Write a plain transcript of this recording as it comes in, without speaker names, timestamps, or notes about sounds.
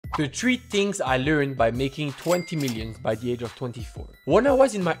The 3 things I learned by making 20 millions by the age of 24. When I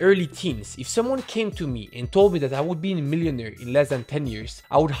was in my early teens, if someone came to me and told me that I would be a millionaire in less than 10 years,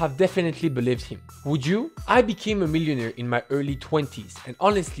 I would have definitely believed him. Would you? I became a millionaire in my early 20s, and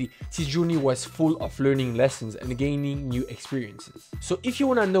honestly, this journey was full of learning lessons and gaining new experiences. So if you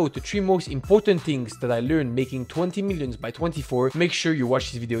want to know the 3 most important things that I learned making 20 millions by 24, make sure you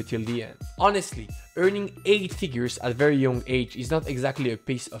watch this video till the end. Honestly, earning 8 figures at a very young age is not exactly a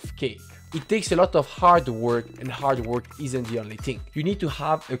piece of cake. It takes a lot of hard work, and hard work isn't the only thing. You need to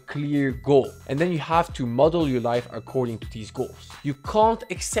have a clear goal, and then you have to model your life according to these goals. You can't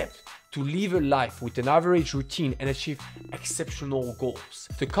accept to live a life with an average routine and achieve exceptional goals.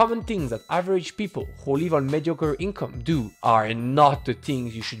 The common things that average people who live on mediocre income do are not the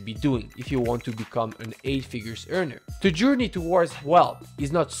things you should be doing if you want to become an 8 figures earner. The journey towards wealth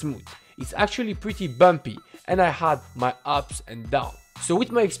is not smooth. It's actually pretty bumpy, and I had my ups and downs. So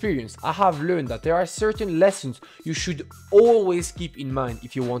with my experience, I have learned that there are certain lessons you should always keep in mind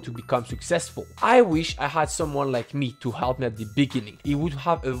if you want to become successful. I wish I had someone like me to help me at the beginning. It would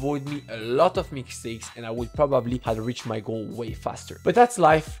have avoided me a lot of mistakes, and I would probably have reached my goal way faster. But that's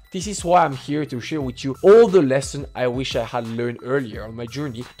life. This is why I'm here to share with you all the lessons I wish I had learned earlier on my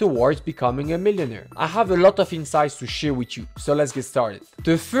journey towards becoming a millionaire. I have a lot of insights to share with you, so let's get started.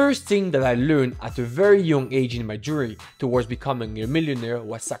 The first thing that I learned at a very young age in my journey towards becoming a millionaire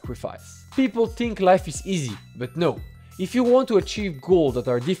was sacrifice. People think life is easy, but no. If you want to achieve goals that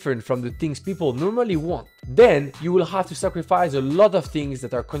are different from the things people normally want, then you will have to sacrifice a lot of things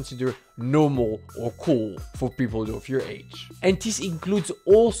that are considered normal or cool for people of your age. And this includes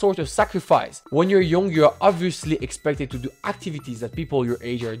all sorts of sacrifice. When you're young, you're obviously expected to do activities that people your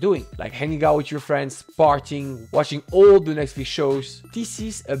age are doing, like hanging out with your friends, partying, watching all the Netflix shows. This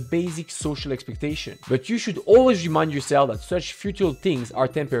is a basic social expectation, but you should always remind yourself that such futile things are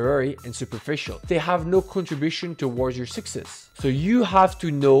temporary and superficial. They have no contribution towards your success. So you have to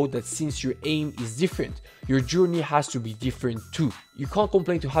know that since your aim is different, your journey has to be different too. You can't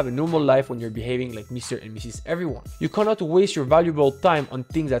complain to have a normal life when you're behaving like Mr. and Mrs. Everyone. You cannot waste your valuable time on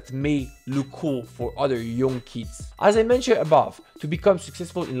things that may look cool for other young kids. As I mentioned above, to become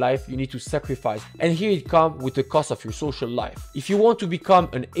successful in life, you need to sacrifice, and here it comes with the cost of your social life. If you want to become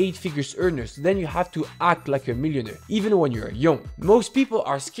an 8 figures earner, then you have to act like a millionaire, even when you're young. Most people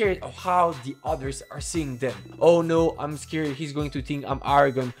are scared of how the others are seeing them. Oh no, I'm scared he's going to think I'm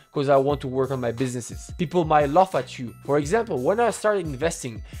arrogant because I want to work on my businesses. People might laugh at you. For example, when I started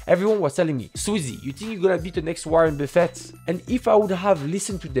investing, everyone was telling me, Swizzy, you think you're gonna be the next Warren Buffett? And if I would have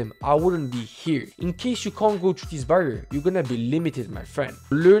listened to them, I wouldn't be here. In case you can't go through this barrier, you're gonna be limited, my friend.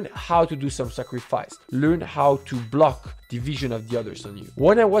 Learn how to do some sacrifice. Learn how to block the vision of the others on you.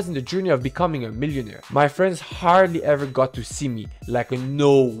 When I was in the journey of becoming a millionaire, my friends hardly ever got to see me like a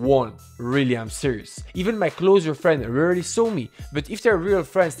no one. Really, I'm serious. Even my closer friends rarely saw me, but if they're real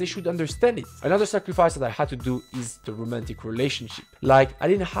friends, they should understand it. Another sacrifice that I had to do is the romantic relationship. Like, I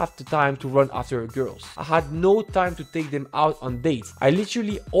didn't have the time to run after girls. I had no time to take them out on dates. I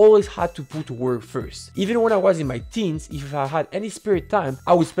literally always had to put work first. Even when I was in my teens, if I had any spare time,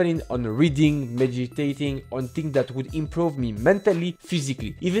 I would spend it on reading, meditating, on things that would improve me mentally,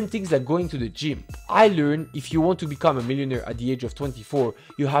 physically, even things like going to the gym. I learned if you want to become a millionaire at the age of 24,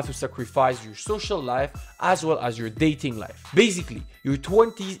 you have to sacrifice your social life as well as your dating life. Basically, your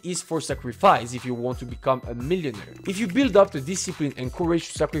 20s is for sacrifice if you want to become a millionaire. If you build up the discipline and courage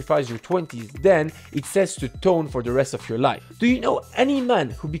to sacrifice your 20s, then it sets the tone for the rest of your life. Do you know any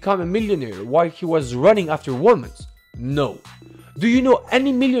man who became a millionaire while he was running after women? No. Do you know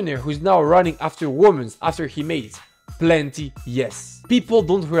any millionaire who's now running after women after he made it? Plenty, yes. People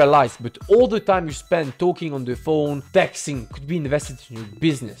don't realize, but all the time you spend talking on the phone, texting, could be invested in your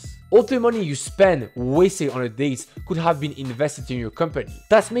business. All the money you spend wasted on a date could have been invested in your company.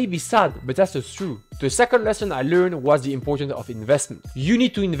 That may be sad, but that's the truth. The second lesson I learned was the importance of investment. You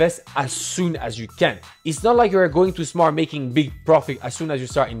need to invest as soon as you can. It's not like you're going to start making big profit as soon as you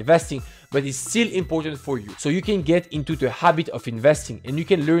start investing, but it's still important for you so you can get into the habit of investing and you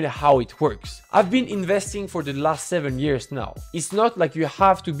can learn how it works. I've been investing for the last 7 years now. It's not like you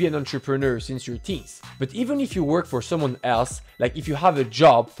have to be an entrepreneur since your teens, but even if you work for someone else, like if you have a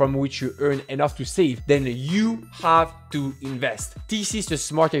job from which you earn enough to save, then you have to invest. This is the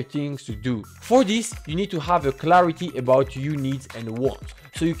smarter things to do. For this, you need to have a clarity about your needs and wants,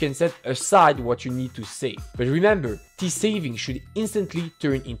 so you can set aside what you need to save. But remember, this saving should instantly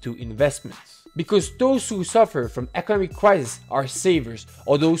turn into investments. Because those who suffer from economic crisis are savers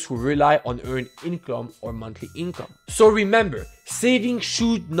or those who rely on earned income or monthly income. So remember, Saving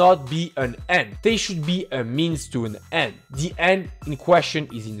should not be an end. They should be a means to an end. The end in question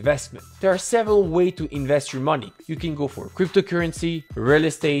is investment. There are several ways to invest your money. You can go for cryptocurrency, real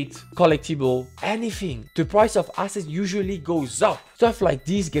estate, collectible, anything. The price of assets usually goes up. Stuff like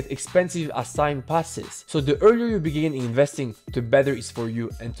these get expensive as time passes. So the earlier you begin investing, the better it's for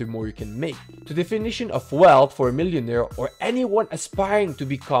you and the more you can make. The definition of wealth for a millionaire or anyone aspiring to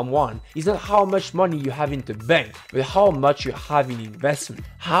become one is not how much money you have in the bank, but how much you have in investment.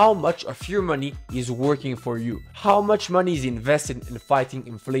 How much of your money is working for you? How much money is invested in fighting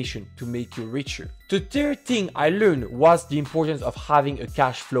inflation to make you richer? The third thing I learned was the importance of having a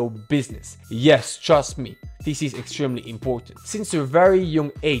cash flow business. Yes, trust me, this is extremely important. Since a very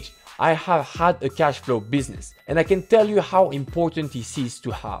young age, I have had a cash flow business, and I can tell you how important this is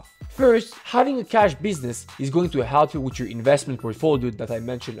to have. First, having a cash business is going to help you with your investment portfolio that I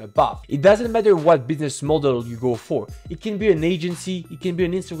mentioned above. It doesn't matter what business model you go for. It can be an agency, it can be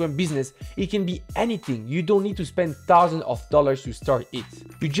an Instagram business, it can be anything. You don't need to spend thousands of dollars to start it.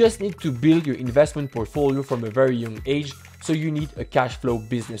 You just need to build your investment portfolio from a very young age, so you need a cash flow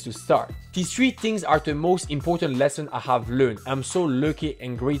business to start. These three things are the most important lesson I have learned. I'm so lucky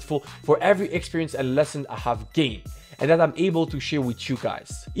and grateful for every experience and lesson I have gained, and that I'm able to share with you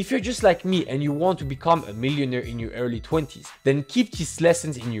guys. If you're just like me and you want to become a millionaire in your early 20s, then keep these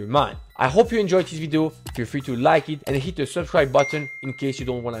lessons in your mind. I hope you enjoyed this video. Feel free to like it and hit the subscribe button in case you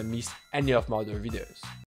don't want to miss any of my other videos.